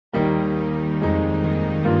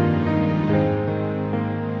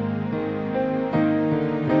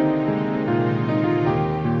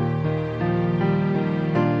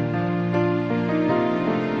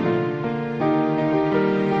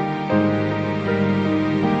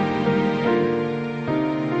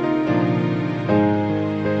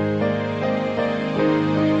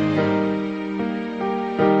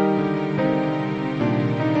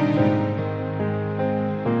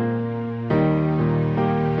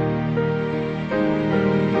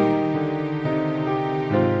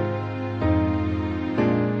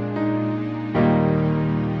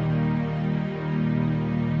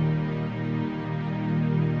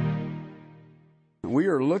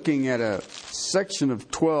looking at a section of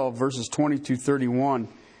 12, verses 20-31.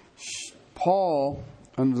 Paul,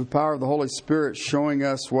 under the power of the Holy Spirit, showing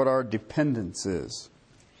us what our dependence is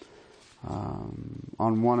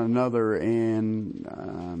on one another.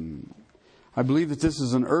 And I believe that this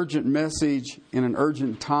is an urgent message in an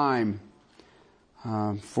urgent time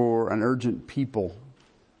for an urgent people.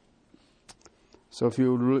 So if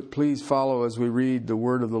you would please follow as we read the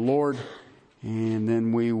word of the Lord, and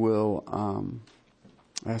then we will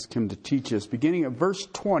ask Him to teach us. Beginning at verse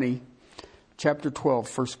 20, chapter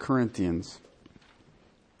 12, 1 Corinthians.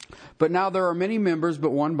 But now there are many members,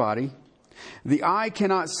 but one body. The eye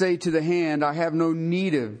cannot say to the hand, I have no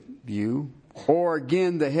need of you. Or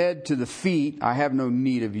again, the head to the feet, I have no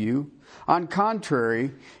need of you. On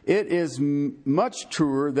contrary, it is much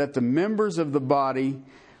truer that the members of the body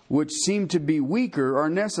which seem to be weaker are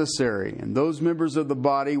necessary, and those members of the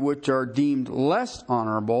body which are deemed less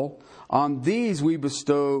honorable, on these we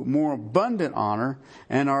bestow more abundant honor,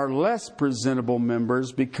 and our less presentable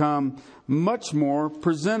members become much more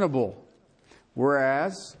presentable.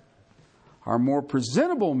 Whereas our more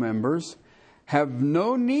presentable members have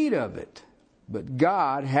no need of it, but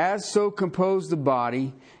God has so composed the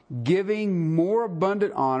body, giving more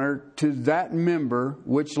abundant honor to that member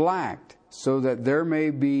which lacked, so that there may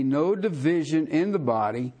be no division in the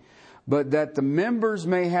body, but that the members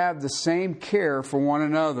may have the same care for one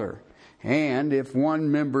another. And if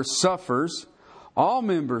one member suffers, all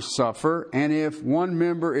members suffer, and if one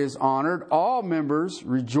member is honored, all members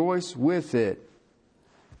rejoice with it.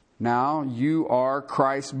 Now you are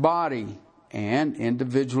Christ's body, and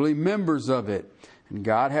individually members of it. And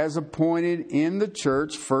God has appointed in the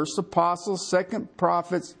church first apostles, second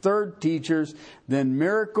prophets, third teachers, then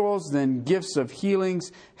miracles, then gifts of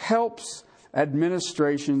healings, helps,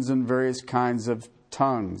 administrations, and various kinds of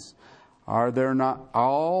tongues.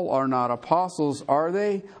 All are not apostles, are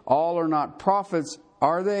they? All are not prophets,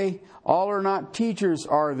 are they? All are not teachers,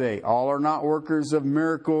 are they? All are not workers of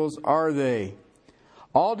miracles, are they?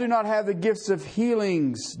 All do not have the gifts of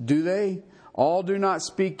healings, do they? All do not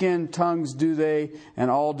speak in tongues, do they?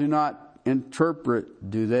 And all do not interpret,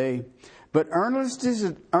 do they? But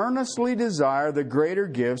earnestly desire the greater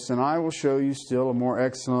gifts, and I will show you still a more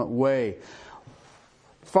excellent way.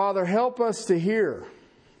 Father, help us to hear.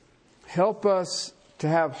 Help us to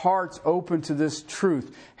have hearts open to this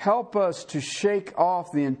truth. Help us to shake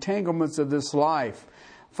off the entanglements of this life.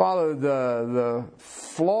 Father, the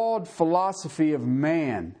flawed philosophy of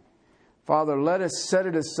man. Father, let us set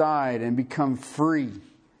it aside and become free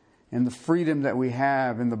in the freedom that we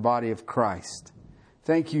have in the body of Christ.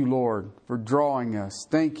 Thank you, Lord, for drawing us.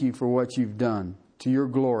 Thank you for what you've done. To your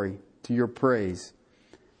glory, to your praise.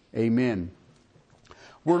 Amen.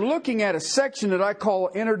 We're looking at a section that I call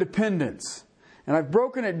interdependence. And I've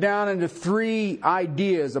broken it down into three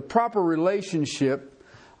ideas: a proper relationship,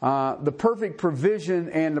 the perfect provision,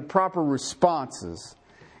 and the proper responses.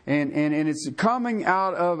 And it's coming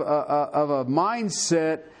out of a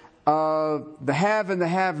mindset of the have and the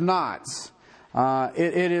have-nots.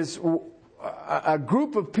 It is a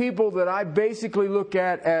group of people that I basically look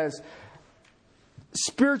at as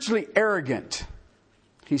spiritually arrogant.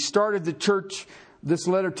 He started the church, this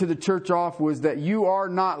letter to the church off was that you are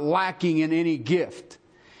not lacking in any gift.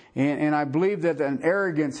 And I believe that an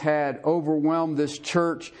arrogance had overwhelmed this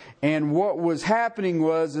church. And what was happening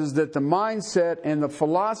is that the mindset and the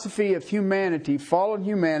philosophy of humanity, fallen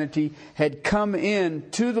humanity, had come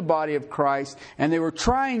in to the body of Christ. And they were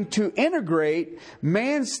trying to integrate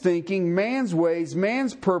man's thinking, man's ways,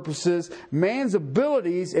 man's purposes, man's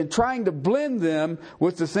abilities, and trying to blend them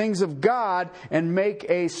with the things of God and make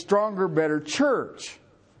a stronger, better church.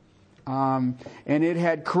 And it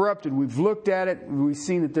had corrupted. We've looked at it. We've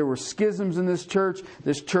seen that there were schisms in this church.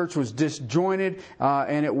 This church was disjointed,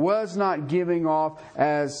 and it was not giving off,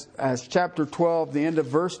 as chapter 12, the end of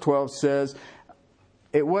verse 12 says,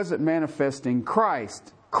 it wasn't manifesting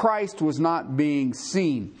Christ. Christ was not being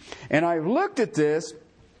seen. And I've looked at this,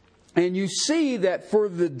 and you see that for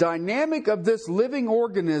the dynamic of this living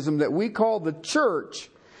organism that we call the church,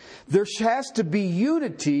 there has to be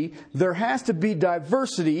unity, there has to be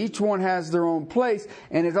diversity. Each one has their own place,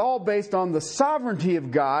 and it's all based on the sovereignty of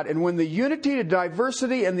God. And when the unity, the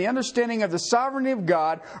diversity, and the understanding of the sovereignty of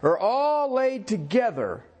God are all laid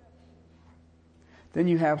together, then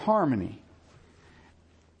you have harmony.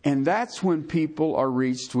 And that's when people are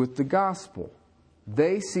reached with the gospel.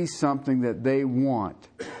 They see something that they want.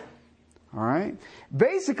 All right?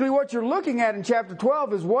 Basically, what you're looking at in chapter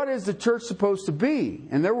 12 is what is the church supposed to be?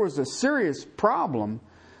 And there was a serious problem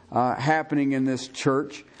happening in this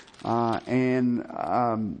church.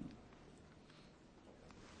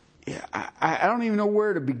 I don't even know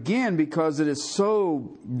where to begin because it is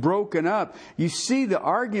so broken up. You see the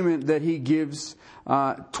argument that he gives.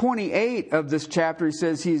 28 of this chapter, he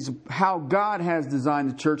says he's how God has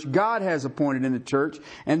designed the church. God has appointed in the church.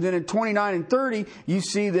 And then in 29 and 30, you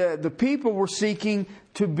see that the people were seeking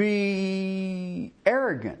to be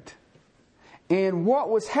arrogant. And what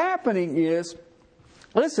was happening is,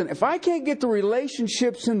 listen, if I can't get the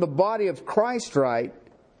relationships in the body of Christ right,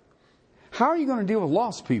 how are you going to deal with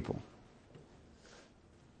lost people?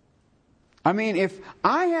 I mean, if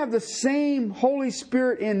I have the same Holy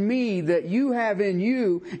Spirit in me that you have in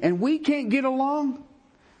you, and we can't get along,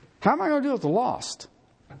 how am I going to deal with the lost?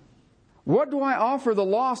 What do I offer the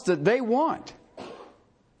lost that they want?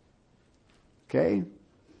 Okay?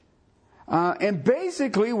 And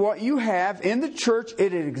basically what you have in the church,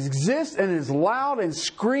 it exists and is loud and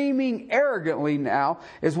screaming arrogantly now,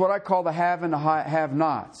 is what I call the have and the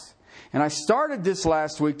have-nots. And I started this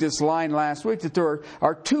line last week, that there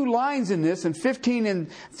are two lines in this, and 15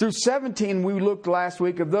 through 17 we looked last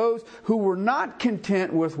week of those who were not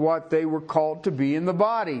content with what they were called to be in the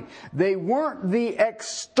body. They weren't the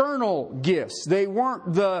external gifts. They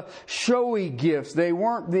weren't the showy gifts. They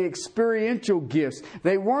weren't the experiential gifts.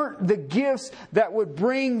 They weren't the gifts that would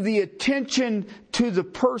bring the attention to the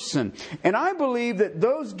person. And I believe that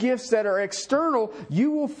those gifts that are external,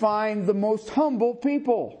 you will find the most humble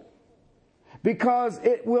people. Because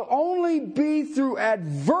it will only be through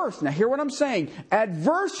adverse, now hear what I'm saying,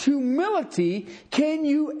 adverse humility can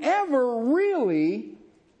you ever really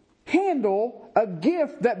handle a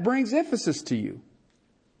gift that brings emphasis to you.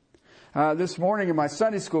 This morning in my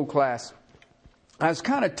Sunday school class, I was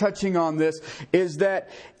kind of touching on this, is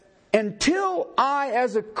that until I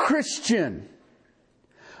as a Christian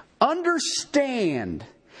understand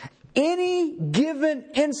any given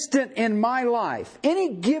instant in my life,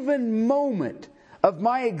 any given moment of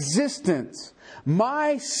my existence,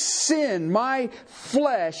 my sin, my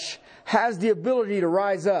flesh has the ability to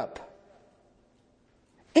rise up.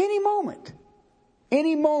 Any moment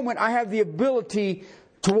I have the ability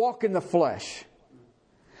to walk in the flesh.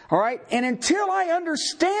 All right? And until I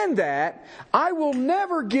understand that, I will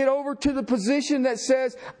never get over to the position that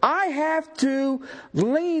says I have to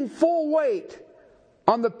lean full weight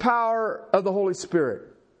on the power of the Holy Spirit.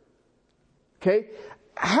 Okay?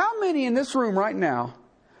 How many in this room right now,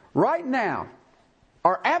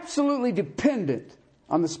 are absolutely dependent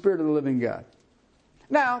on the Spirit of the living God?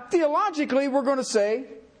 Now, theologically, we're going to say,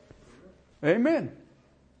 Amen.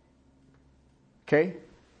 Okay?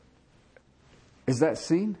 Is that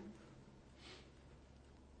seen?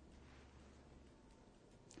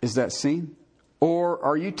 Is that seen? Or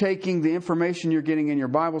are you taking the information you're getting in your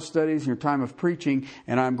Bible studies, your time of preaching,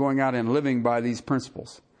 and I'm going out and living by these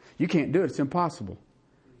principles? You can't do it. It's impossible.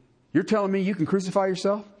 You're telling me you can crucify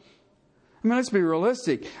yourself? I mean, let's be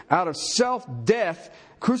realistic. Out of self-death,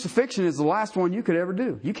 crucifixion is the last one you could ever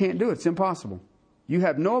do. You can't do it. It's impossible. You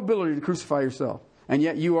have no ability to crucify yourself. And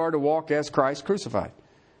yet you are to walk as Christ crucified.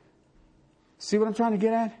 See what I'm trying to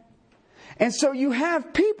get at? And so you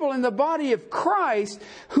have people in the body of Christ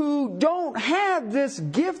who don't have this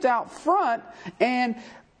gift out front, and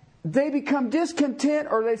they become discontent,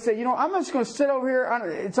 or they say, I'm just going to sit over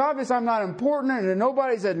here. It's obvious I'm not important, and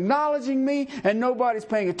nobody's acknowledging me, and nobody's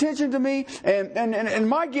paying attention to me, and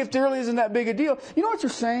my gift really isn't that big a deal. You know what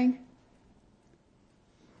you're saying?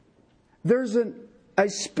 There's a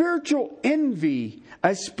spiritual envy,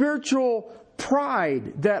 a spiritual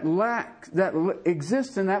pride that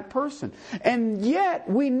exists in that person. And yet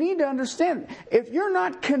we need to understand, if you're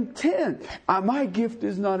not content, my gift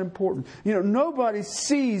is not important, nobody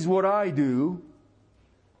sees what I do.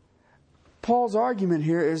 Paul's argument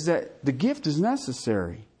here is that the gift is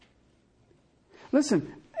necessary.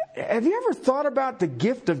 Listen, have you ever thought about the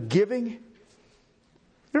gift of giving?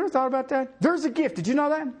 You ever thought about that? There's a gift. Did you know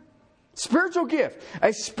that? Spiritual gift.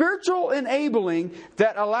 A spiritual enabling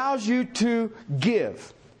that allows you to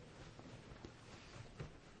give.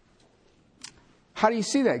 How do you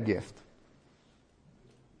see that gift?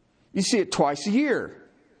 You see it twice a year.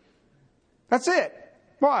 That's it.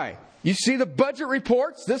 Why? You see the budget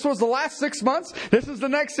reports. This was the last 6 months. This is the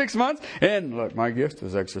next 6 months. And look, my gift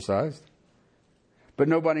was exercised. But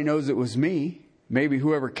nobody knows it was me. Maybe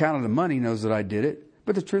whoever counted the money knows that I did it.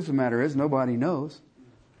 But the truth of the matter is, nobody knows.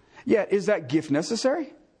 Yet, is that gift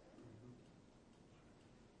necessary?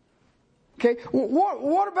 Okay,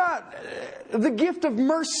 what about the gift of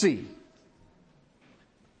mercy?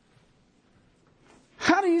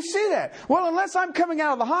 How do you see that? Well, unless I'm coming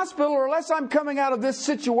out of the hospital, or unless I'm coming out of this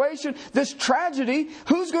situation, this tragedy,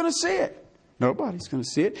 who's going to see it? Nobody's going to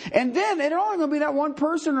see it. And then it's only going to be that one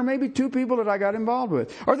person or maybe two people that I got involved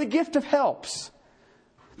with. Or the gift of helps.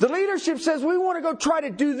 The leadership says, we want to go try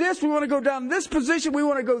to do this. We want to go down this position. We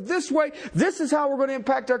want to go this way. This is how we're going to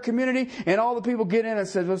impact our community. And all the people get in and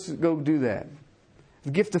say, let's go do that.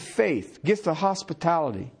 The gift of faith. Gift of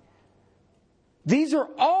hospitality. These are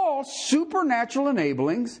all supernatural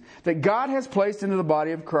enablings that God has placed into the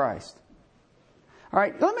body of Christ. All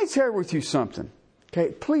right, let me share with you something.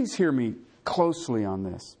 Okay, please hear me closely on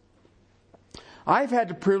this. I've had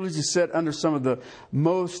the privilege to sit under some of the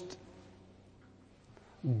most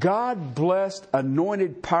God-blessed,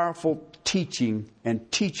 anointed, powerful teaching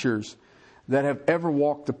and teachers that have ever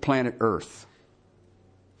walked the planet Earth.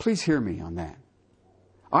 Please hear me on that.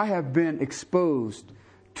 I have been exposed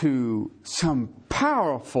to some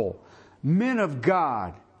powerful men of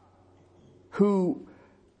God who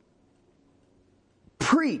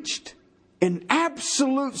preached in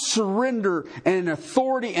absolute surrender and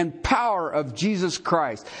authority and power of Jesus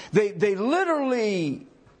Christ. They literally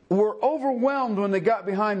were overwhelmed when they got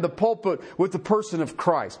behind the pulpit with the person of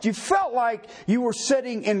Christ. You felt like you were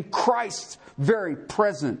sitting in Christ's very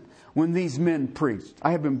present when these men preached.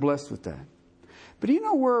 I have been blessed with that. But do you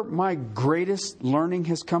know where my greatest learning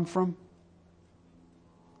has come from?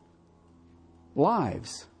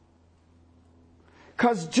 Lives.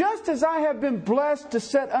 Because just as I have been blessed to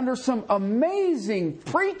sit under some amazing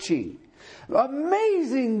preaching,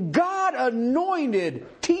 amazing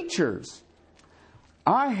God-anointed teachers,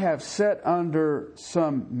 I have sat under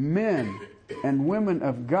some men and women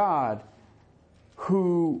of God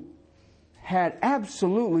who had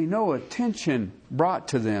absolutely no attention brought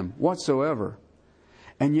to them whatsoever.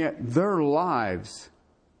 And yet their lives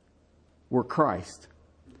were Christ.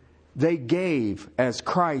 They gave as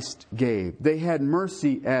Christ gave. They had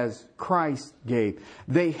mercy as Christ gave.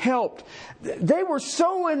 They helped. They were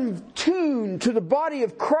so in tune to the body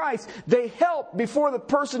of Christ, they helped before the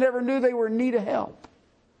person ever knew they were in need of help.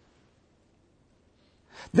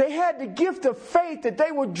 They had the gift of faith that they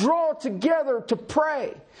would draw together to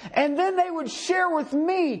pray. And then they would share with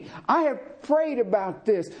me, I have prayed about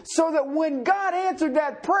this. So that when God answered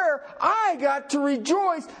that prayer, I got to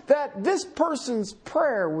rejoice that this person's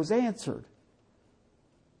prayer was answered.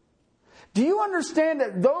 Do you understand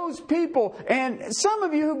that those people, and some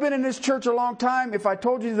of you who've been in this church a long time, if I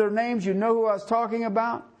told you their names, you know who I was talking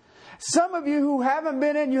about? Some of you who haven't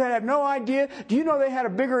been in, you have no idea. Do you know they had a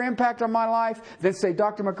bigger impact on my life than, say,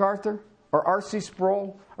 Dr. MacArthur or R.C.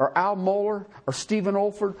 Sproul or Al Mohler or Stephen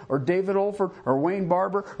Olford or David Olford or Wayne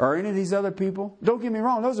Barber or any of these other people? Don't get me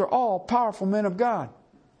wrong. Those are all powerful men of God.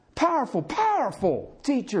 Powerful, powerful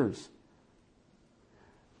teachers.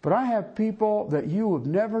 But I have people that you have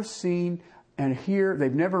never seen and hear.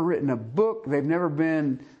 They've never written a book. They've never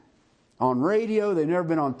been on radio, they've never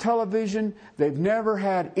been on television, they've never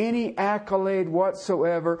had any accolade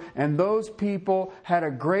whatsoever, and those people had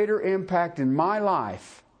a greater impact in my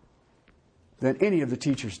life than any of the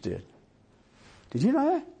teachers did. Did you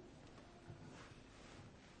know that?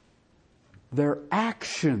 Their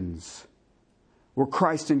actions were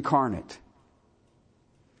Christ incarnate.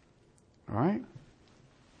 All right?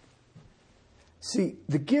 See,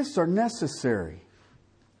 the gifts are necessary.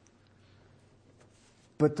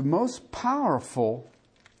 But the most powerful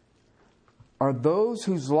are those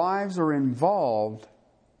whose lives are involved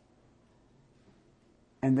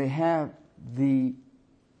and they have the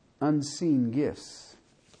unseen gifts.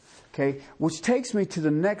 Okay, which takes me to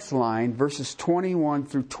the next line, verses 21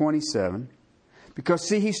 through 27. Because,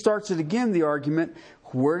 see, he starts it again, the argument.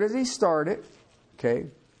 Where does he start it? Okay,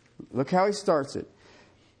 look how he starts it.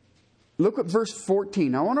 Look at verse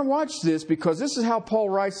 14. I want to watch this because this is how Paul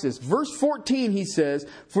writes this. Verse 14, he says,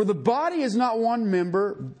 for the body is not one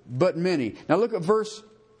member, but many. Now look at verse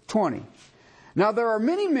 20. Now there are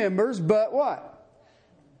many members, but what?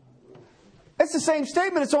 It's the same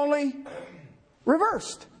statement. It's only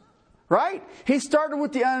reversed. Right? He started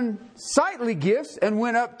with the unsightly gifts and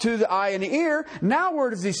went up to the eye and the ear. Now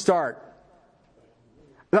where does he start?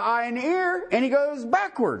 The eye and the ear, and he goes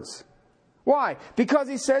backwards. Why? Because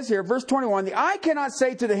he says here, verse 21, the eye cannot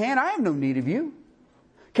say to the hand, I have no need of you.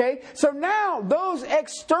 Okay? So now those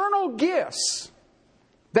external gifts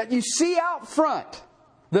that you see out front,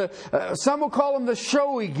 some will call them the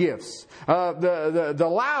showy gifts, the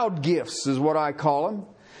loud gifts is what I call them.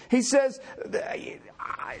 He says,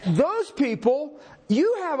 those people,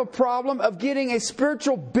 you have a problem of getting a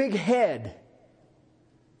spiritual big head.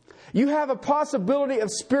 You have a possibility of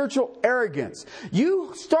spiritual arrogance.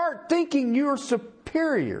 You start thinking you're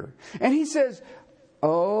superior. And he says,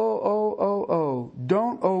 don't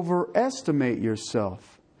overestimate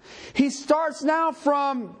yourself. He starts now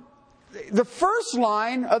from the first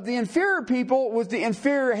line of the inferior people was the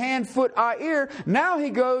inferior hand, foot, eye, ear. Now he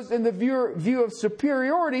goes in the view of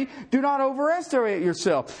superiority. Do not overestimate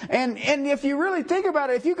yourself. And if you really think about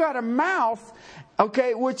it, if you got a mouth,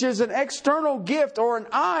 okay, which is an external gift, or an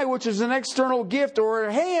eye, which is an external gift, or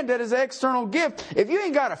a hand that is an external gift, if you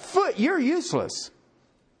ain't got a foot, you're useless.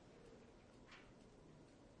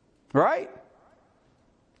 Right?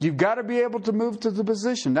 You've got to be able to move to the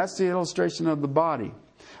position. That's the illustration of the body.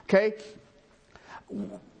 Okay?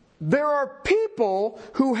 There are people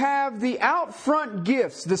who have the out front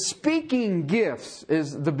gifts, the speaking gifts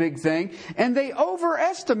is the big thing, and they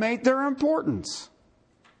overestimate their importance.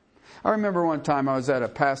 I remember one time I was at a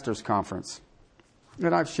pastor's conference,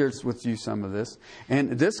 and I've shared with you some of this.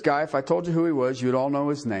 And this guy, if I told you who he was, you'd all know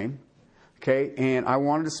his name. Okay? And I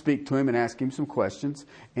wanted to speak to him and ask him some questions.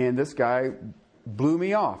 And this guy blew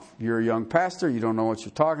me off. You're a young pastor. You don't know what you're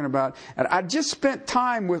talking about. And I just spent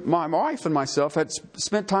time with my wife and myself had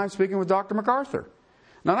spent time speaking with Dr. MacArthur.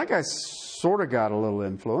 Now, that guy sort of got a little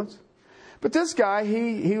influence. But this guy,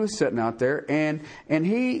 he was sitting out there, and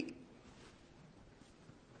he...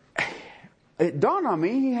 It dawned on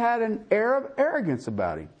me he had an air of arrogance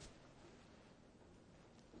about him.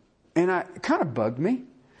 And it kind of bugged me.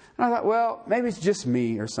 And I thought, well, maybe it's just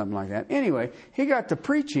me or something like that. Anyway, he got to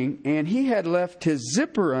preaching, and he had left his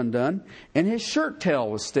zipper undone, and his shirt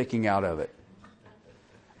tail was sticking out of it.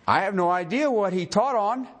 I have no idea what he taught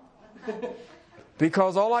on,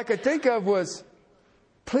 because all I could think of was,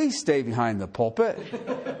 please stay behind the pulpit.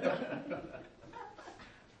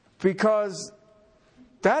 Because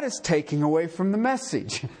that is taking away from the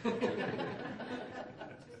message.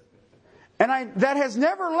 And that has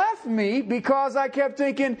never left me, because I kept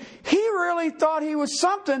thinking, he really thought he was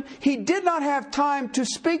something. He did not have time to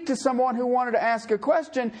speak to someone who wanted to ask a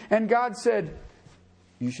question. And God said,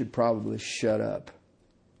 you should probably shut up.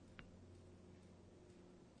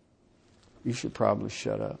 You should probably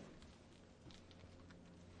shut up.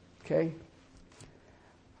 Okay?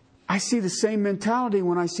 I see the same mentality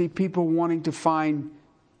when I see people wanting to find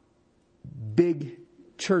big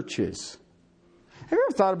churches. Have you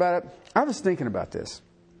ever thought about it? I was thinking about this.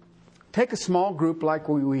 Take a small group like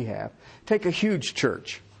we have. Take a huge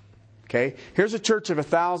church. Okay? Here's a church of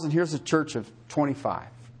 1,000. Here's a church of 25.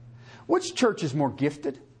 Which church is more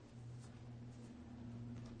gifted? Have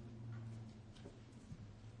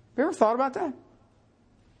you ever thought about that?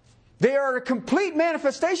 They are a complete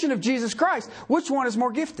manifestation of Jesus Christ. Which one is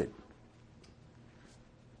more gifted?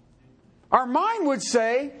 Our mind would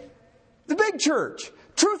say, the big church.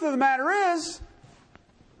 Truth of the matter is,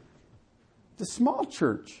 the small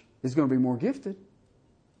church is going to be more gifted.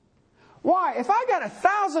 Why? If I got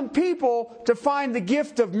 1,000 people to find the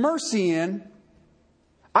gift of mercy in,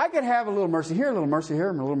 I could have a little mercy here, a little mercy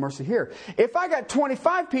here, and a little mercy here. If I got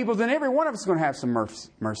 25 people, then every one of us is going to have some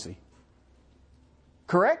mercy.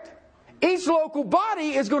 Correct? Each local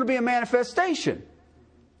body is going to be a manifestation.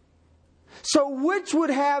 So which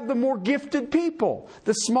would have the more gifted people?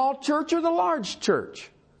 The small church or the large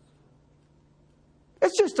church?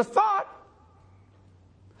 It's just a thought.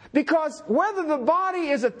 Because whether the body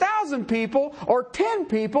is 1,000 people or 10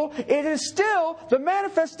 people, it is still the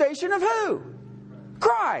manifestation of who?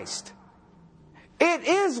 Christ. It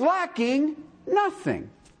is lacking nothing.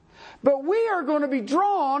 But we are going to be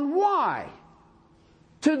drawn, why?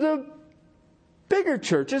 To the bigger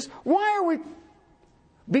churches. Why are we?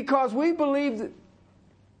 Because we believe that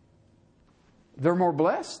they're more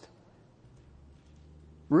blessed?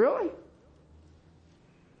 Really?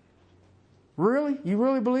 Really? You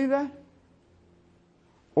really believe that?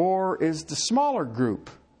 Or is the smaller group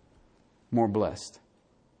more blessed?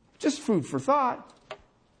 Just food for thought.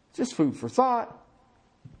 Just food for thought.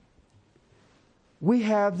 We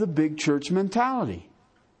have the big church mentality.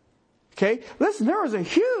 Okay? Listen, there was a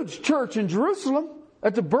huge church in Jerusalem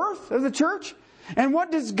at the birth of the church. And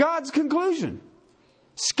what is God's conclusion?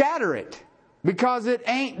 Scatter it. Because it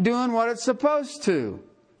ain't doing what it's supposed to.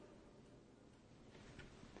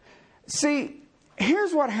 See,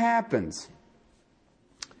 here's what happens.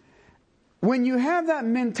 When you have that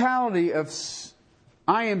mentality of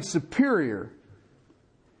I am superior,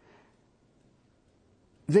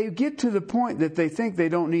 they get to the point that they think they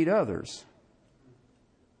don't need others.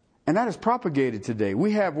 And that is propagated today.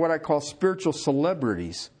 We have what I call spiritual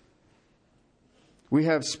celebrities. We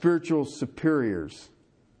have spiritual superiors.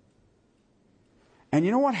 And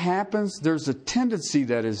you know what happens? There's a tendency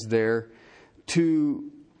that is there to,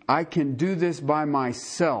 I can do this by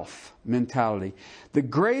myself mentality. The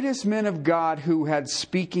greatest men of God who had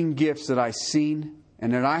speaking gifts that I've seen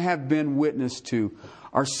and that I have been witness to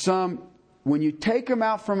are some when you take them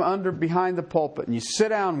out from under behind the pulpit and you sit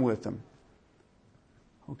down with them,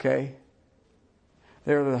 okay,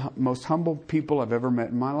 they're the most humble people I've ever met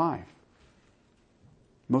in my life.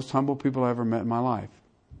 Most humble people I've ever met in my life.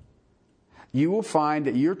 You will find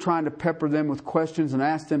that you're trying to pepper them with questions and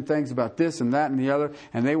ask them things about this and that and the other,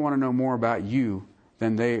 and they want to know more about you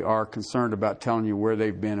than they are concerned about telling you where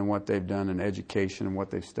they've been and what they've done in education and what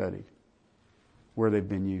they've studied, where they've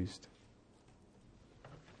been used.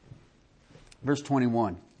 Verse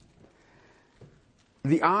 21.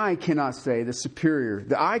 The eye cannot say, the superior,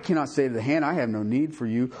 the eye cannot say to the hand, I have no need for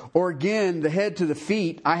you. Or again, the head to the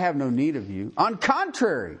feet, I have no need of you. On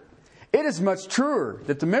contrary, it is much truer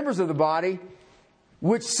that the members of the body,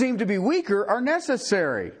 which seem to be weaker, are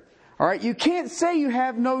necessary. All right, you can't say you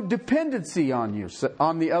have no dependency on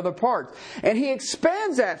the other parts. And he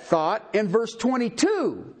expands that thought in verse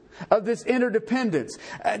 22. Of this interdependence.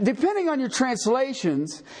 Depending on your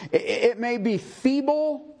translations, it may be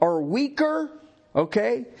feeble or weaker.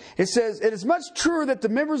 Okay? It says, it is much truer that the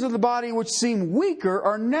members of the body which seem weaker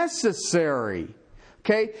are necessary.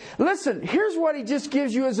 Okay? Listen, here's what he just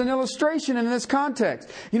gives you as an illustration in this context.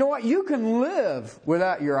 You know what? You can live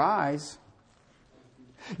without your eyes.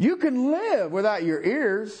 You can live without your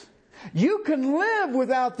ears. You can live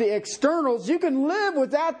without the externals. You can live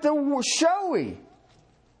without the showy.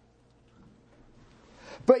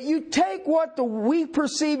 But you take what we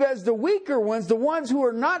perceive as the weaker ones, the ones who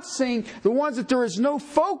are not seeing, the ones that there is no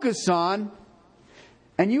focus on,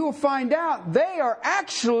 and you will find out they are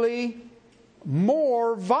actually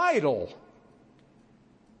more vital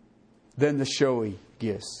than the showy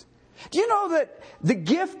gifts. Do you know that the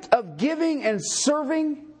gift of giving and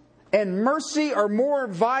serving and mercy are more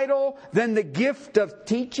vital than the gift of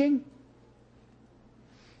teaching?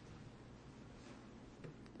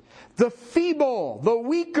 The feeble, the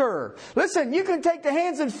weaker. Listen, you can take the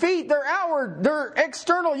hands and feet, they're outward, they're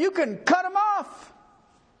external, you can cut them off.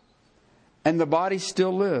 And the body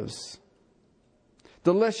still lives.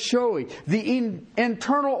 The less showy, the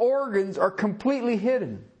internal organs are completely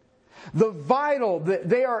hidden. The vital,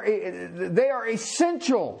 they are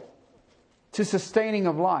essential to sustaining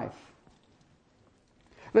of life.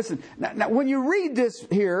 Listen, now when you read this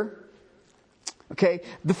here, okay,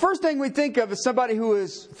 the first thing we think of is somebody who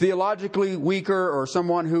is theologically weaker or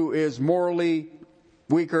someone who is morally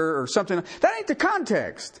weaker or something. That ain't the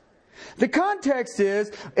context. The context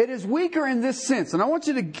is, it is weaker in this sense. And I want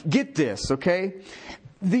you to get this, okay?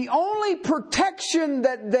 The only protection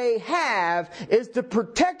that they have is the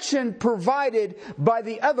protection provided by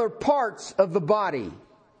the other parts of the body.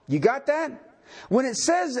 You got that? When it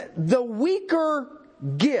says the weaker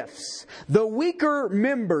gifts, the weaker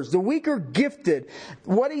members, the weaker gifted,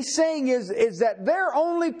 what he's saying is that their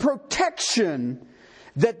only protection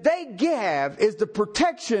that they have is the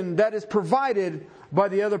protection that is provided by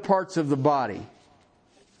the other parts of the body.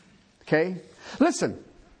 Okay? Listen,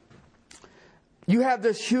 you have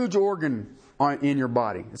this huge organ in your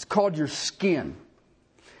body. It's called your skin.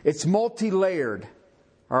 It's multi-layered.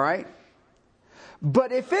 All right?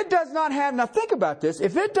 But if it does not have, now think about this,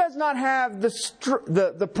 if it does not have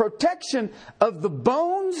the protection of the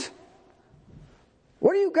bones,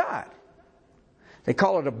 what do you got? They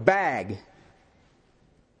call it a bag.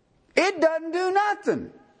 It doesn't do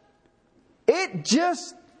nothing. It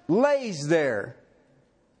just lays there.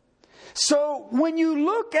 So when you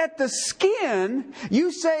look at the skin,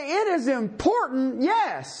 you say it is important,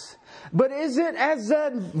 yes. But is it as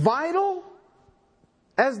vital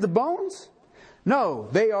as the bones? No,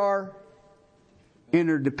 they are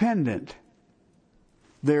interdependent.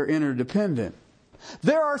 They're interdependent.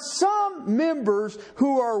 There are some members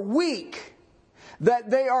who are weak, that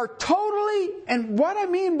they are totally, and what I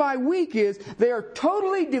mean by weak is, they are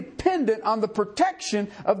totally dependent on the protection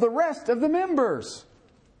of the rest of the members.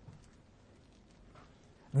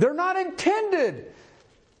 They're not intended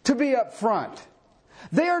to be up front.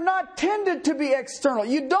 They are not tended to be external.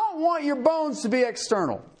 You don't want your bones to be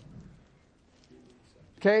external.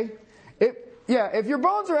 Okay? If your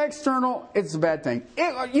bones are external, it's a bad thing.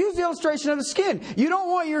 Use the illustration of the skin. You don't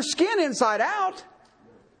want your skin inside out.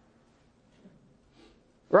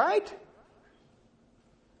 Right?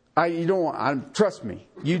 You don't want, trust me,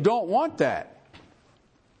 you don't want that.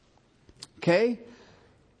 Okay?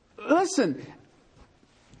 Listen,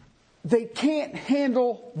 they can't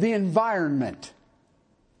handle the environment.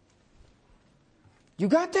 You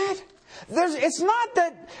got that? It's not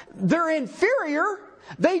that they're inferior.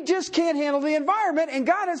 They just can't handle the environment, and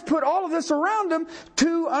God has put all of this around them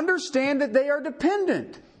to understand that they are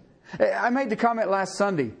dependent. I made the comment last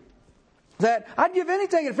Sunday that I'd give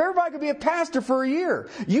anything if everybody could be a pastor for a year.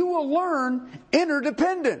 You will learn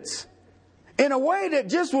interdependence. in a way that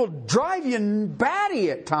just will drive you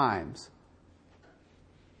batty at times.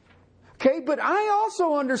 Okay, but I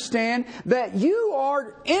also understand that you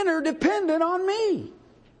are interdependent on me.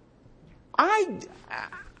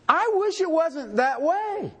 I wish it wasn't that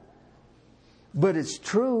way. But it's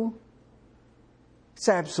true. It's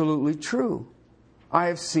absolutely true. I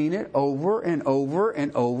have seen it over and over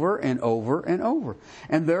and over and over and over.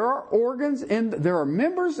 And there are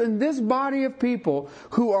members in this body of people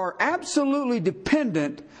who are absolutely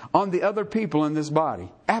dependent on the other people in this body.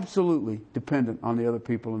 Absolutely dependent on the other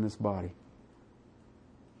people in this body.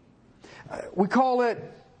 We call it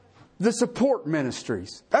the support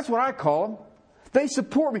ministries. That's what I call them. They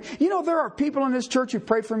support me. You know, there are people in this church who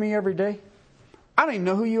pray for me every day. I don't even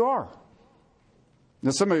know who you are. Now,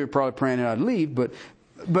 some of you are probably praying that I'd leave, but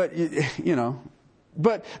you know.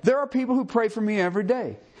 But there are people who pray for me every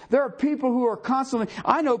day. There are people who are constantly...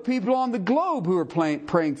 I know people on the globe who are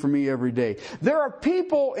praying for me every day. There are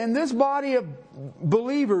people in this body of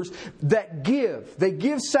believers that give. They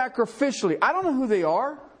give sacrificially. I don't know who they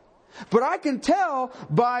are. But I can tell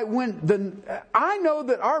by I know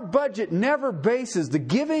that our budget never bases,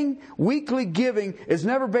 weekly giving is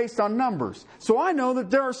never based on numbers. So I know that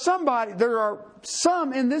there are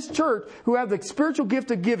some in this church who have the spiritual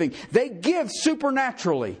gift of giving. They give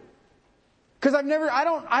supernaturally. Because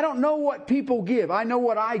I don't know what people give. I know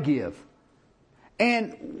what I give.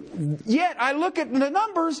 And yet I look at the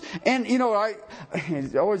numbers and, you know,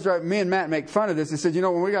 it always drives me and Matt make fun of this. They said, you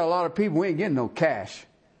know, when we got a lot of people, we ain't getting no cash.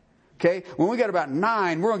 Okay, when we got about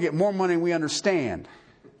 9, we're going to get more money than we understand.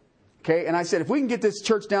 Okay, and I said, if we can get this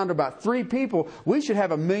church down to about 3 people, we should have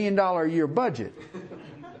 $1 million a year budget.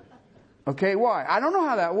 Okay, why? I don't know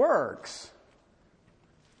how that works.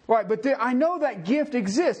 Why? But I know that gift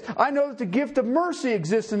exists. I know that the gift of mercy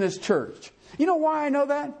exists in this church. You know why I know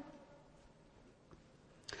that?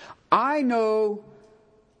 I know...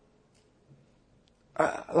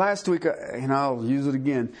 last week, and I'll use it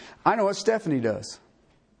again. I know what Stephanie does.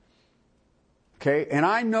 Okay, and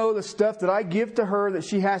I know the stuff that I give to her that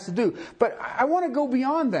she has to do. But I want to go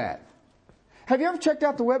beyond that. Have you ever checked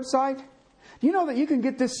out the website? Do you know that you can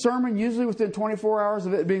get this sermon usually within 24 hours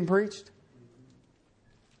of it being preached?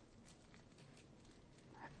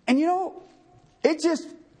 And you know, it just,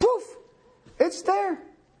 poof, it's there.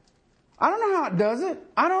 I don't know how it does it.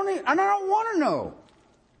 I don't want to know.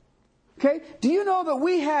 Okay? Do you know that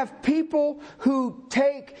we have people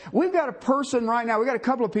we've got a person right now, we've got a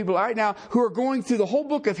couple of people right now who are going through the whole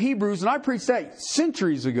book of Hebrews, and I preached that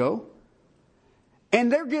centuries ago,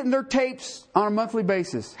 and they're getting their tapes on a monthly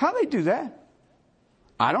basis. How do they do that?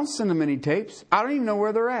 I don't send them any tapes. I don't even know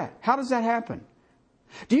where they're at. How does that happen?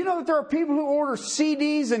 Do you know that there are people who order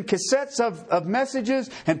CDs and cassettes of messages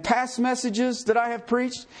and past messages that I have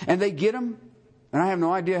preached, and they get them, and I have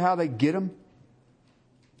no idea how they get them?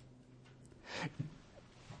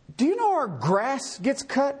 Do you know our grass gets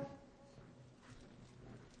cut?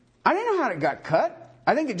 I didn't know how it got cut.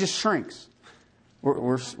 I think it just shrinks.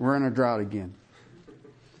 We're in a drought again.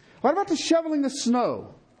 What about the shoveling the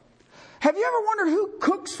snow? Have you ever wondered who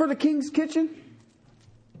cooks for the King's Kitchen?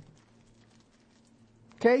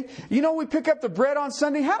 Okay, you know we pick up the bread on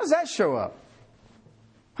Sunday. How does that show up?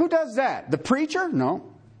 Who does that? The preacher? No.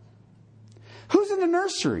 Who's in the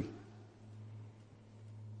nursery?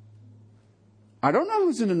 I don't know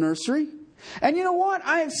who's in the nursery. And you know what?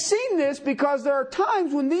 I have seen this because there are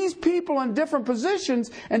times when these people in different positions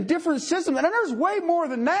and different systems, and there's way more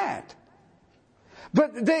than that.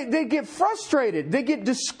 But they get frustrated. They get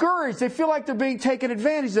discouraged. They feel like they're being taken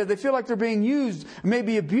advantage of. They feel like they're being used,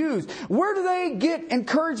 maybe abused. Where do they get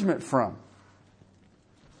encouragement from?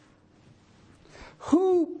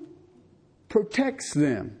 Who protects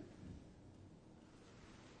them?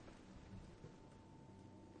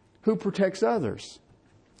 Who protects others?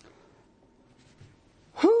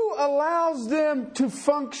 Who allows them to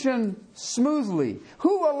function smoothly?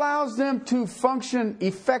 Who allows them to function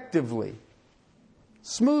effectively?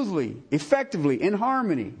 Smoothly, effectively, in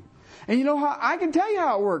harmony. And you know how I can tell you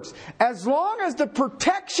how it works. As long as the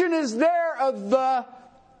protection is there of the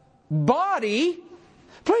body,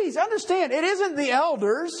 please understand, it isn't the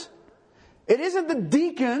elders, it isn't the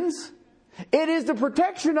deacons, it is the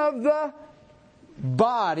protection of the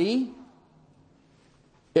body.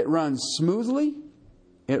 It runs smoothly,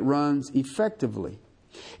 it runs effectively.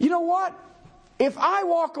 You know what? If I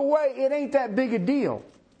walk away, it ain't that big a deal.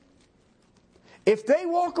 If they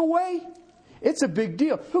walk away, it's a big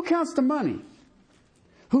deal. Who counts the money?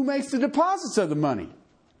 Who makes the deposits of the money?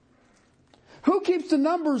 Who keeps the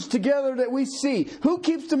numbers together that we see? Who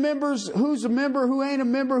keeps the members? Who's a member? Who ain't a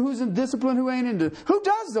member? Who's in discipline? Who ain't in? Who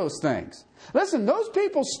does those things? Listen, those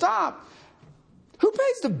people stop Who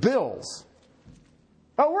pays the bills?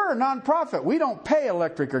 Oh, we're a nonprofit. We don't pay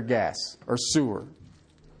electric or gas or sewer.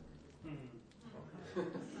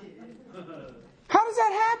 How does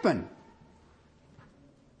that happen?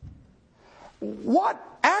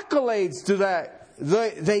 What accolades do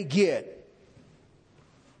they get?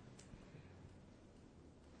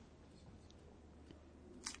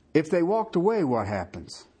 If they walked away, what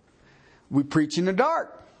happens? We preach in the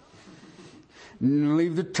dark.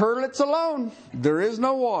 Leave the turtlets alone. There is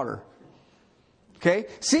no water. Okay?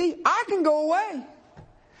 See, I can go away.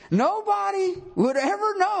 Nobody would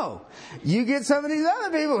ever know. You get some of these other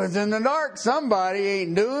people, it's in the dark. Somebody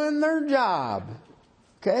ain't doing their job.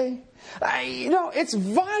 Okay? It's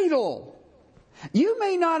vital. You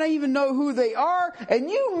may not even know who they are, and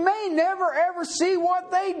you may never ever see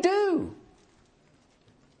what they do.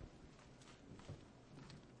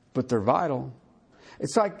 But they're vital.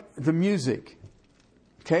 It's like the music.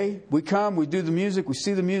 Okay? We come, we do the music, we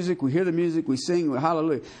see the music, we hear the music, we sing,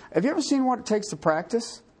 hallelujah. Have you ever seen what it takes to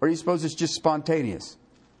practice? Or do you suppose it's just spontaneous?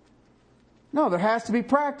 No, there has to be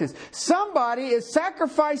practice. Somebody is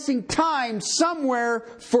sacrificing time somewhere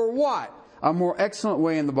for what? A more excellent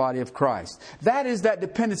way in the body of Christ. That is that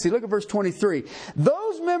dependency. Look at verse 23.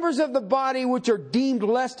 Those members of the body which are deemed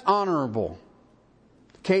less honorable.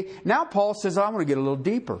 Okay, now Paul says, I want to get a little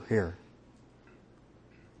deeper here.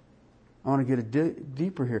 I want to get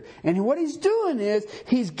deeper here. And what he's doing is,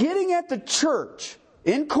 he's getting at the church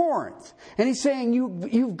in Corinth. And he's saying,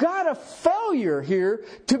 you've got a failure here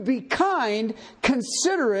to be kind,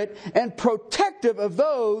 considerate, and protective of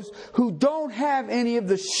those who don't have any of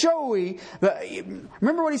the showy.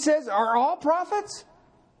 Remember what he says? Are all prophets?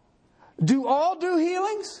 Do all do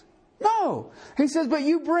healings? No. He says, but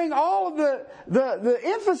you bring all of the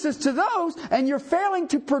emphasis to those, and you're failing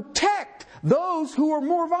to protect those who are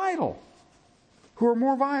more vital.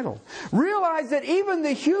 Realize that even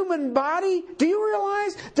the human body, do you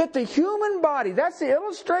realize that the human body, that's the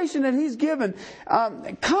illustration that he's given,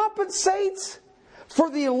 compensates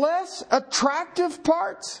for the less attractive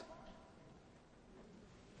parts?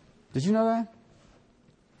 Did you know that?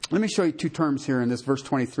 Let me show you two terms here in this verse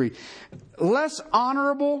 23. Less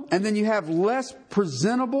honorable, and then you have less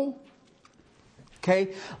presentable.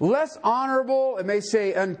 Okay? Less honorable, it may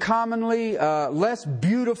say uncommonly, less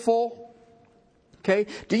beautiful. Okay?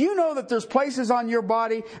 Do you know that there's places on your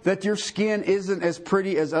body that your skin isn't as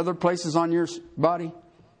pretty as other places on your body?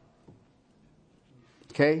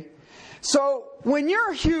 Okay? So, when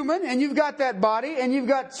you're human and you've got that body and you've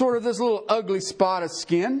got sort of this little ugly spot of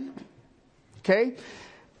skin, okay?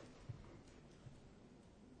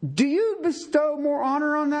 Do you bestow more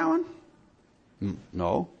honor on that one?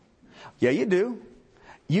 No. Yeah, you do.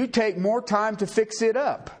 You take more time to fix it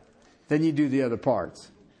up than you do the other parts.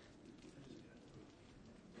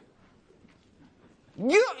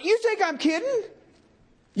 You think I'm kidding?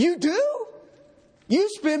 You do? You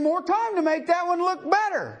spend more time to make that one look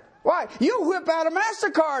better. Why? You whip out a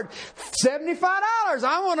MasterCard, $75.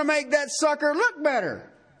 I want to make that sucker look better.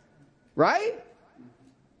 Right?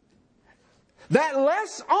 That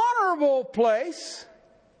less honorable place,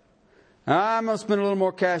 I'm going to spend a little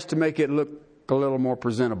more cash to make it look a little more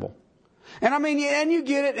presentable. And I mean, and you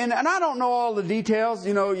get it, and I don't know all the details.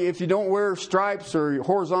 You know, if you don't wear stripes or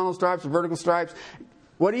horizontal stripes or vertical stripes,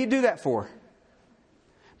 what do you do that for?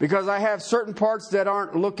 Because I have certain parts that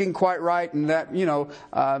aren't looking quite right, and that, do you see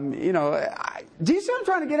what I'm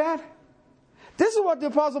trying to get at? This is what the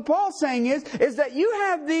Apostle Paul's saying is that you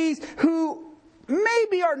have these who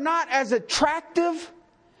maybe are not as attractive,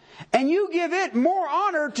 and you give it more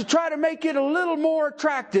honor to try to make it a little more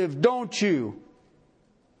attractive, don't you?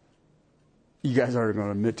 You guys aren't going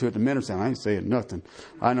to admit to it. The men are saying, I ain't saying nothing.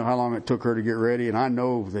 I know how long it took her to get ready, and I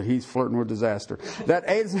know that he's flirting with disaster. That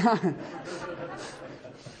is not...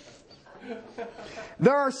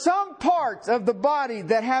 There are some parts of the body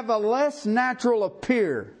that have a less natural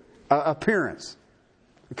appearance.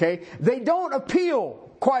 Okay? They don't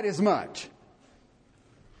appeal quite as much.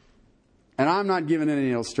 And I'm not giving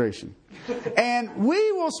any illustration. And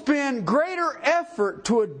we will spend greater effort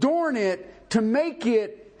to adorn it, to make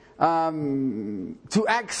it, to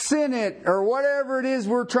accent it, or whatever it is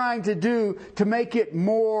we're trying to do to make it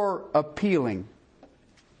more appealing.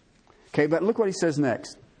 Okay, but look what he says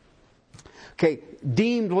next. Okay,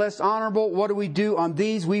 deemed less honorable, what do we do? On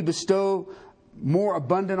these we bestow more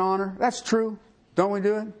abundant honor. That's true. Don't we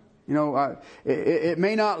do it? You know, it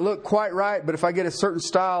may not look quite right, but if I get a certain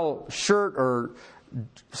style shirt or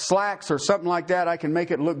slacks or something like that, I can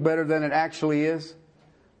make it look better than it actually is.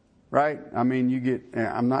 Right? I mean, you get...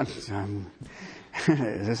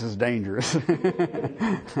 this is dangerous.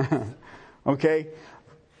 Okay?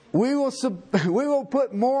 we will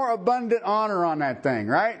put more abundant honor on that thing,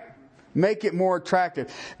 right? Make it more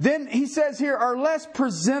attractive. Then he says here, are less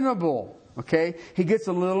presentable. Okay? He gets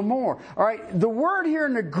a little more. All right? The word here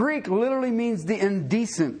in the Greek literally means the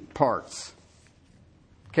indecent parts.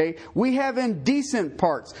 Okay? We have indecent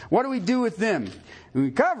parts. What do we do with them?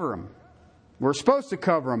 We cover them. We're supposed to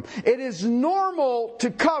cover them. It is normal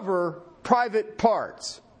to cover private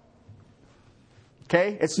parts.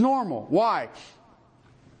 Okay? It's normal. Why?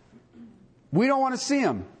 We don't want to see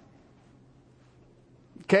them.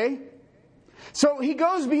 Okay? So he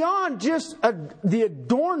goes beyond just the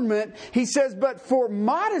adornment. He says, but for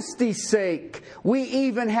modesty's sake, we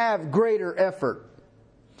even have greater effort.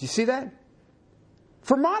 Do you see that?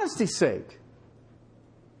 For modesty's sake.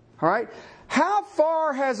 All right? How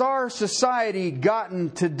far has our society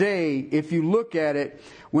gotten today, if you look at it,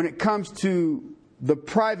 when it comes to the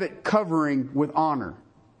private covering with honor?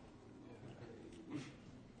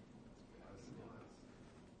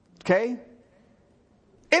 Okay?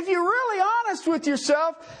 If you're really honest with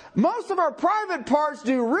yourself, most of our private parts,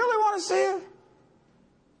 do you really want to see it?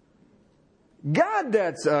 God,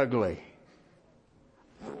 that's ugly.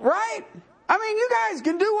 Right? I mean, you guys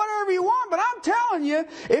can do whatever you want, but I'm telling you,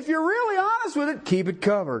 if you're really honest with it, keep it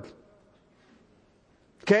covered.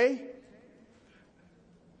 Okay?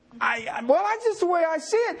 Well, that's just the way I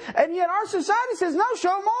see it. And yet our society says, no,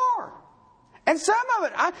 show more. And some of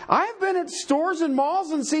it, I've been at stores and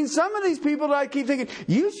malls and seen some of these people that I keep thinking,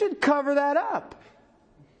 you should cover that up.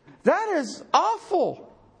 That is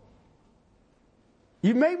awful.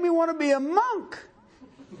 You make me want to be a monk.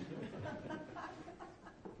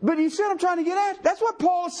 But you see what I'm trying to get at? That's what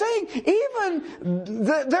Paul is saying.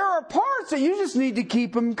 Even there are parts that you just need to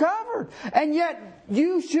keep them covered. And yet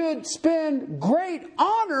you should spend great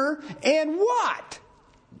honor in what?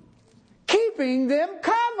 Keeping them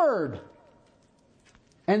covered.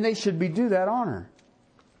 And they should be due that honor.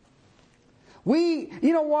 You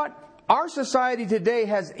know what? Our society today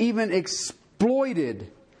has even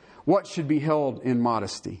exploited what should be held in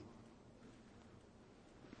modesty.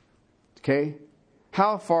 Okay?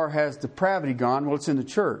 How far has depravity gone? Well, it's in the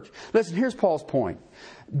church. Listen, here's Paul's point.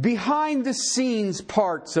 Behind the scenes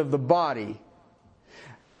parts of the body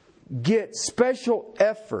get special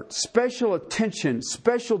effort, special attention,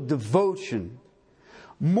 special devotion,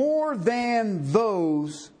 more than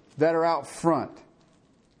those that are out front,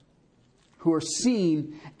 who are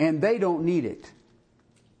seen and they don't need it.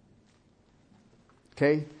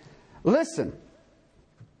 Okay? Listen.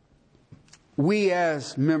 We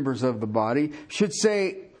as members of the body should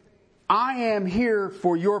say, I am here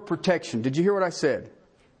for your protection. Did you hear what I said?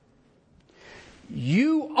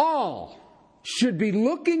 You all should be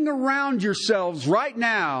looking around yourselves right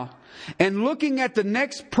now and looking at the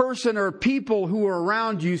next person or people who are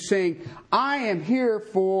around you saying, I am here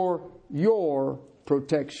for your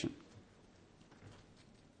protection.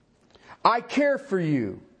 I care for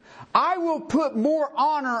you. I will put more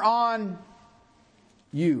honor on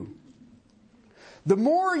you. The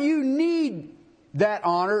more you need that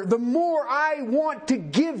honor, the more I want to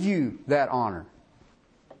give you that honor.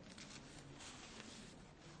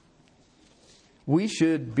 We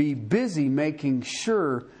should be busy making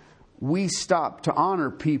sure we stop to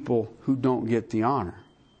honor people who don't get the honor.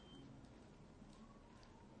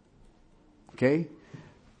 Okay?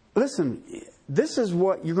 Listen, this is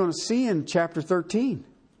what you're going to see in chapter 13.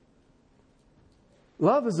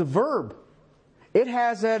 Love is a verb. It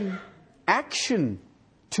has an action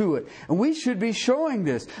to it. And we should be showing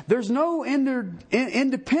this. There's no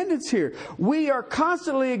independence here. We are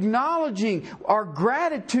constantly acknowledging our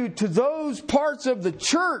gratitude to those parts of the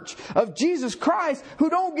church of Jesus Christ who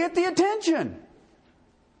don't get the attention.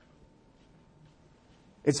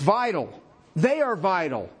 It's vital. They are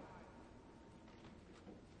vital.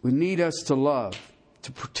 We need us to love,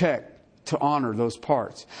 to protect, to honor those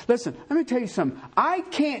parts. Listen, let me tell you something. I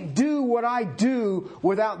can't do what I do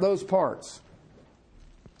without those parts.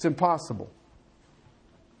 It's impossible.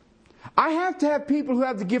 I have to have people who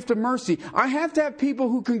have the gift of mercy. I have to have people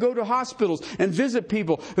who can go to hospitals and visit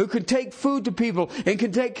people, who can take food to people and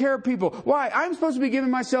can take care of people. Why? I'm supposed to be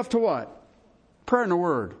giving myself to what? Prayer and the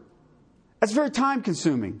Word. That's very time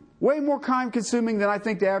consuming. Way more time consuming than I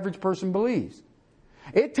think the average person believes.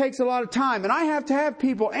 It takes a lot of time. And I have to have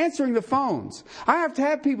people answering the phones. I have to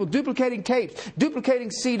have people duplicating tapes, duplicating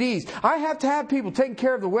CDs. I have to have people taking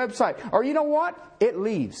care of the website. Or you know what? It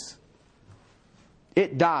leaves.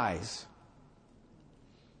 It dies.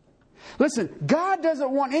 Listen, God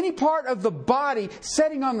doesn't want any part of the body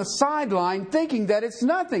sitting on the sideline thinking that it's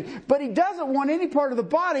nothing. But He doesn't want any part of the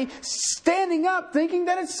body standing up thinking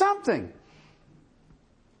that it's something.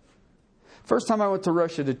 First time I went to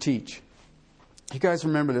Russia to teach. You guys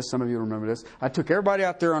remember this. Some of you remember this. I took everybody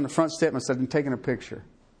out there on the front step and I said, I'm taking a picture.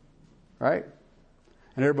 Right?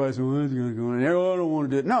 And everybody's going, well, going to go in. Oh, I don't want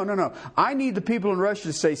to do it. No. I need the people in Russia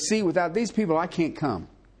to say, see, without these people, I can't come.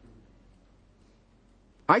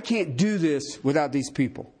 I can't do this without these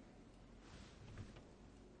people.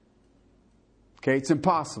 Okay, it's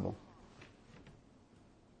impossible.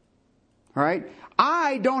 All right?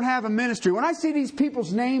 I don't have a ministry. When I see these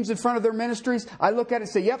people's names in front of their ministries, I look at it and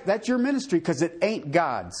say, yep, that's your ministry, because it ain't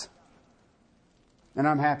God's. And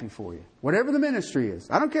I'm happy for you. Whatever the ministry is.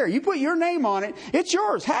 I don't care. You put your name on it, it's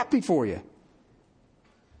yours. Happy for you.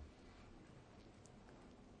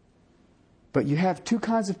 But you have two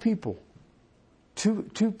kinds of people.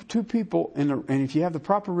 Two people, and if you have the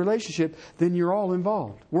proper relationship, then you're all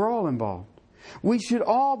involved. We're all involved. We should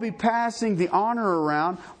all be passing the honor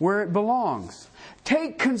around where it belongs.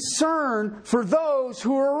 Take concern for those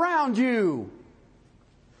who are around you.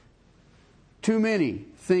 Too many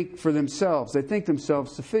think for themselves. They think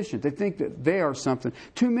themselves sufficient. They think that they are something.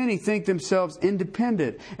 Too many think themselves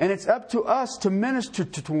independent. And it's up to us to minister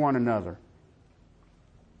to one another.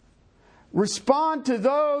 Respond to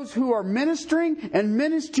those who are ministering and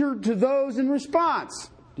minister to those in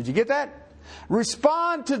response. Did you get that?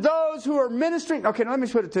 Respond to those who are ministering. Okay, now let me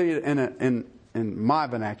put it to you in my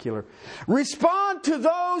vernacular. Respond to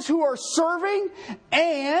those who are serving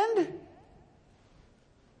and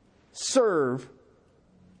serve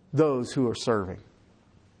those who are serving.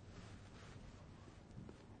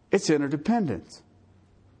 It's interdependence.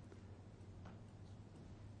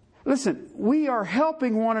 Listen, we are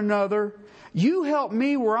helping one another. You help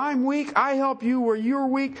me where I'm weak. I help you where you're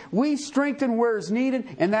weak. We strengthen where is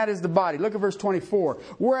needed, and that is the body. Look at verse 24.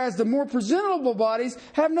 Whereas the more presentable bodies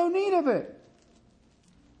have no need of it.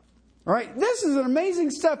 All right, this is an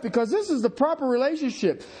amazing stuff because this is the proper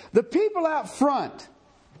relationship. The people out front,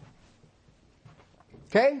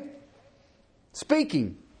 okay,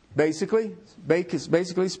 speaking, basically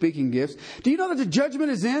speaking gifts. Do you know that the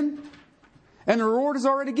judgment is in? And the reward is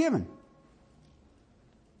already given.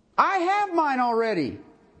 I have mine already.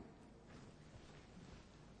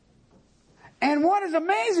 And what is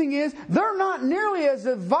amazing is they're not nearly as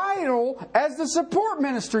vital as the support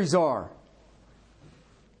ministries are.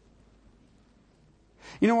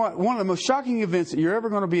 You know what? One of the most shocking events that you're ever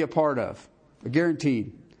going to be a part of,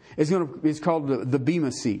 guaranteed, is called the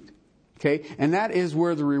Bema seat. Okay? And that is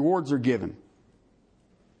where the rewards are given.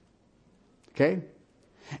 Okay?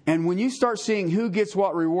 And when you start seeing who gets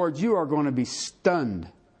what rewards, you are going to be stunned.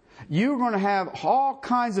 You're going to have all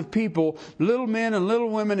kinds of people, little men and little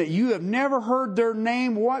women that you have never heard their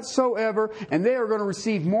name whatsoever, and they are going to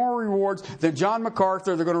receive more rewards than John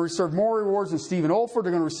MacArthur. They're going to receive more rewards than Stephen Olford.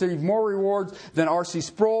 They're going to receive more rewards than R.C.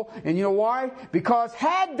 Sproul. And you know why? Because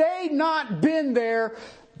had they not been there,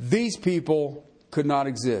 these people could not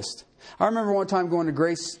exist. I remember one time going to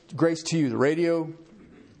Grace to You, the radio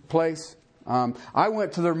place. I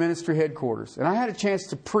went to their ministry headquarters and I had a chance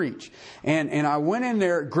to preach. And I went in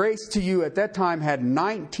there. Grace to You at that time had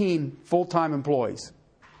 19 full-time employees.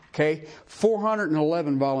 Okay?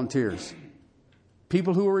 411 volunteers.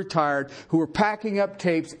 People who were retired, who were packing up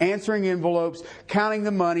tapes, answering envelopes, counting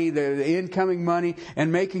the money, the incoming money,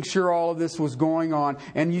 and making sure all of this was going on.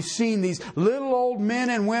 And you've seen these little old men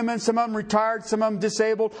and women, some of them retired, some of them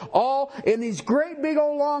disabled, all in these great big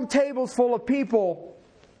old long tables full of people.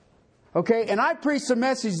 Okay, and I preached a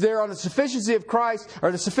message there on the sufficiency of Christ,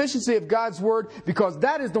 or the sufficiency of God's Word, because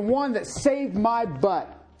that is the one that saved my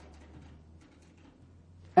butt.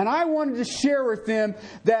 And I wanted to share with them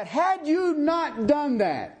that had you not done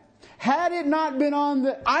that, had it not been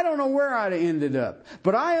on I don't know where I'd have ended up.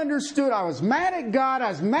 But I understood. I was mad at God. I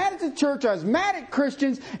was mad at the church. I was mad at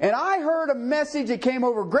Christians. And I heard a message that came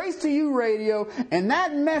over Grace to You radio. And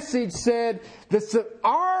that message said,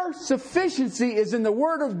 our sufficiency is in the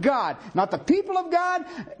Word of God. Not the people of God.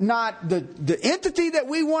 Not the entity that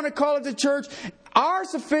we want to call it the church. Our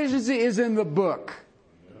sufficiency is in the book.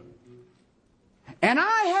 And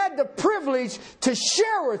I had the privilege to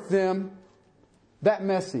share with them that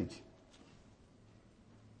message.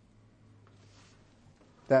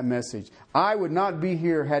 That message. I would not be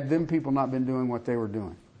here had them people not been doing what they were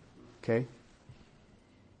doing. Okay?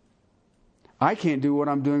 I can't do what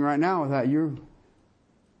I'm doing right now without you.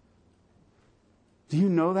 Do you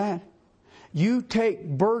know that? You take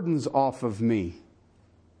burdens off of me.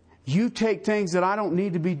 You take things that I don't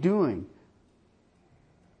need to be doing.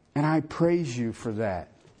 And I praise you for that.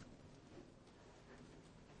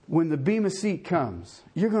 When the Bema seat comes,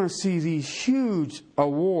 you're going to see these huge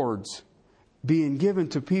awards being given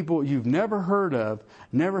to people you've never heard of,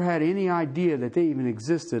 never had any idea that they even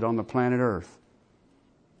existed on the planet Earth.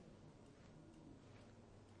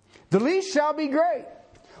 The least shall be great.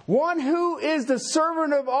 One who is the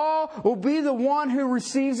servant of all will be the one who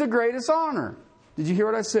receives the greatest honor. Did you hear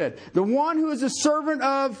what I said? The one who is the servant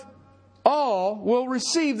of all will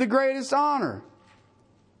receive the greatest honor.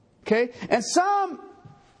 Okay? And some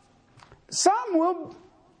will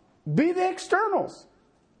be the externals.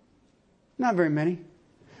 Not very many.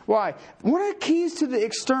 Why? One of the keys to the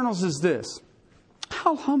externals is this.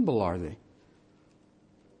 How humble are they?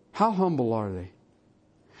 How humble are they?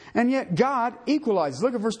 And yet God equalizes.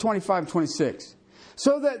 Look at verse 25 and 26.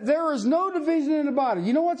 So that there is no division in the body.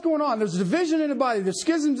 You know what's going on? There's division in the body. There's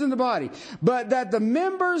schisms in the body. But that the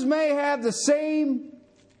members may have the same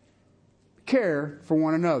care for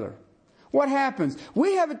one another. What happens?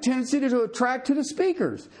 We have a tendency to attract to the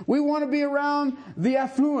speakers. We want to be around the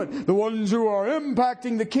affluent, the ones who are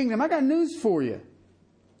impacting the kingdom. I got news for you.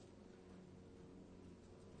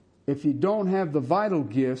 If you don't have the vital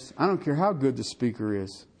gifts, I don't care how good the speaker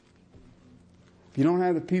is. If you don't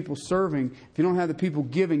have the people serving, if you don't have the people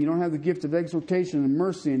giving, you don't have the gift of exhortation and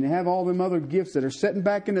mercy, and you have all them other gifts that are sitting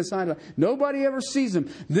back in the side, nobody ever sees them.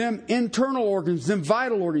 Them internal organs, them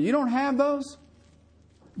vital organs. You don't have those,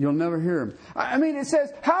 you'll never hear them. I mean, it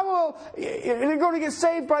says, how will they're going to get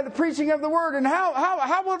saved by the preaching of the word? And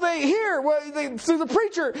how will they hear? Well, through the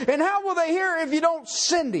preacher. And how will they hear if you don't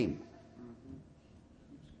send him?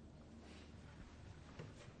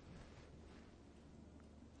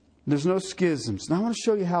 There's no schisms. Now I want to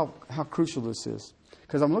show you how crucial this is.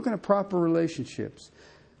 Because I'm looking at proper relationships.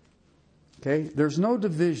 Okay? There's no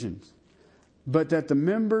divisions. But that the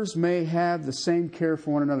members may have the same care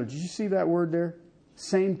for one another. Did you see that word there?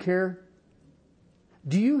 Same care?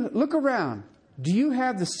 Do you look around? Do you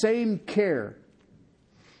have the same care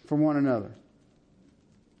for one another?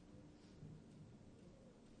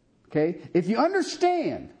 Okay? If you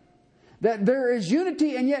understand that there is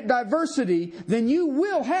unity and yet diversity, then you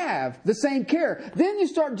will have the same care. Then you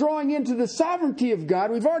start drawing into the sovereignty of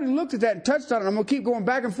God. We've already looked at that and touched on it. I'm going to keep going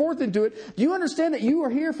back and forth into it. Do you understand that you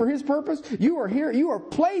are here for His purpose? You are here. You are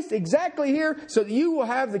placed exactly here so that you will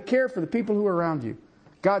have the care for the people who are around you.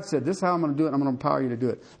 God said, this is how I'm going to do it. I'm going to empower you to do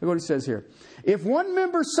it. Look what He says here. If one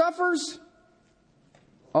member suffers,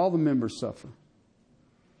 all the members suffer.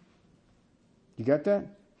 You got that?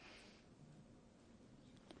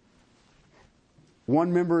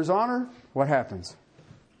 One member is honored, what happens?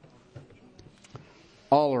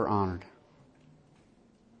 All are honored.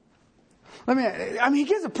 He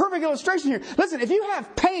gives a perfect illustration here. Listen, if you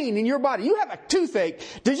have pain in your body, you have a toothache,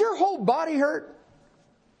 does your whole body hurt?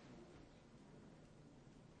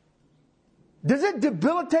 Does it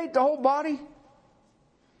debilitate the whole body?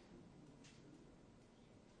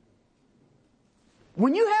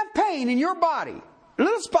 When you have pain in your body, a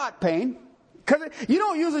little spot pain, because you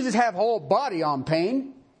don't usually just have whole body on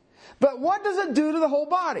pain. But what does it do to the whole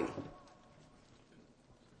body?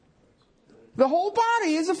 The whole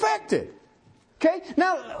body is affected. Okay?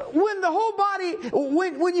 Now, when the whole body,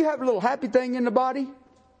 when you have a little happy thing in the body,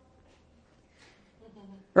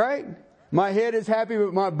 right? My head is happy,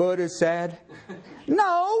 but my butt is sad.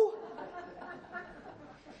 No.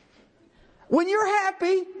 When you're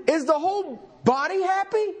happy, is the whole body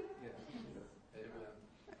happy?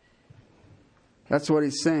 That's what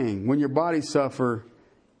He's saying. When your body suffers,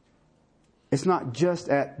 it's not just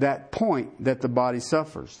at that point that the body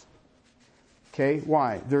suffers. Okay?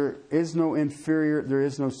 Why? There is no inferior, there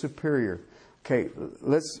is no superior. Okay,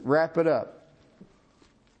 let's wrap it up.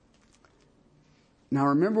 Now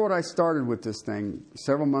remember what I started with this thing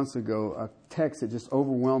several months ago. A text that just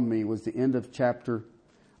overwhelmed me was the end of chapter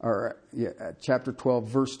 12,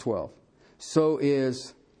 verse 12. So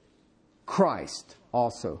is Christ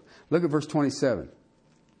also. Look at verse 27.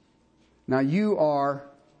 Now you are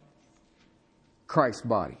Christ's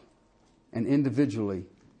body and individually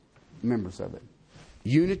members of it.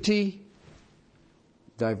 Unity,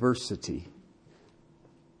 diversity.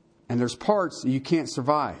 And there's parts that you can't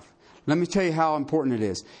survive. Let me tell you how important it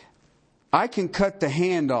is. I can cut the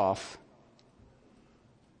hand off.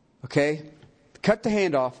 Okay? Cut the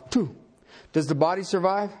hand off. Does the body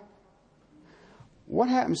survive? What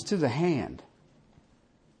happens to the hand?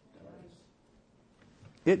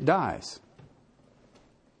 It dies.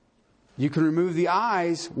 You can remove the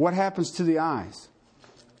eyes. What happens to the eyes?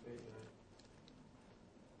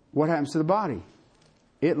 What happens to the body?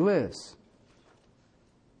 It lives.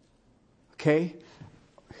 Okay?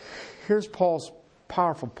 Here's Paul's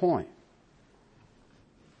powerful point.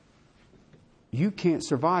 You can't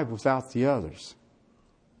survive without the others.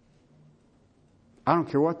 I don't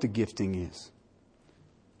care what the gifting is.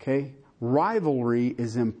 Okay? Rivalry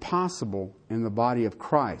is impossible in the body of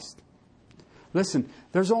Christ. Listen,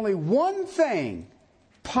 there's only one thing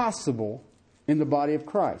possible in the body of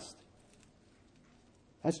Christ.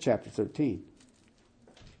 That's chapter 13.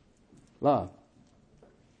 Love.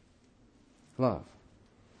 Love.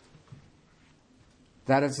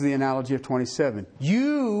 That is the analogy of 27.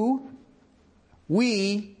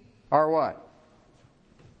 We are what?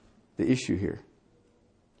 The issue here.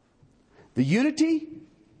 The unity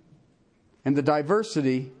and the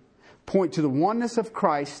diversity point to the oneness of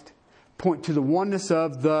Christ, point to the oneness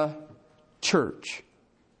of the church.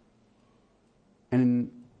 And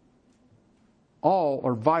all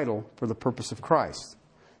are vital for the purpose of Christ.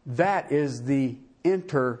 That is the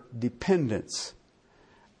interdependence.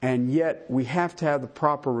 And yet we have to have the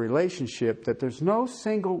proper relationship that there's no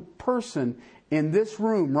single person in this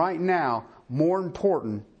room right now more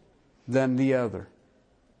important than the other.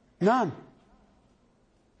 None.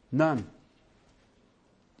 None.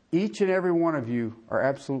 Each and every one of you are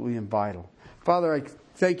absolutely vital. Father, I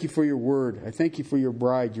thank you for your word. I thank you for your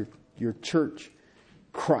bride, your church,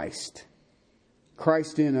 Christ.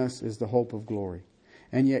 Christ in us is the hope of glory.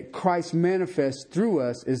 And yet Christ manifest through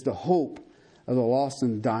us is the hope of the lost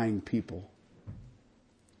and dying people.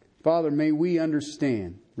 Father, may we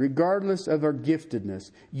understand, regardless of our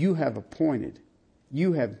giftedness, you have appointed,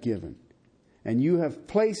 you have given, and you have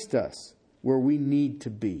placed us where we need to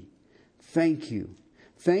be. Thank you.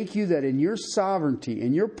 Thank you that in your sovereignty,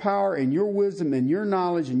 in your power, in your wisdom, in your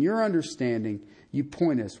knowledge, and your understanding, you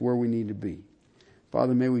point us where we need to be.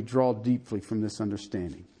 Father, may we draw deeply from this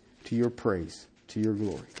understanding to your praise, to your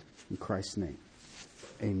glory. In Christ's name,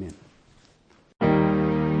 amen.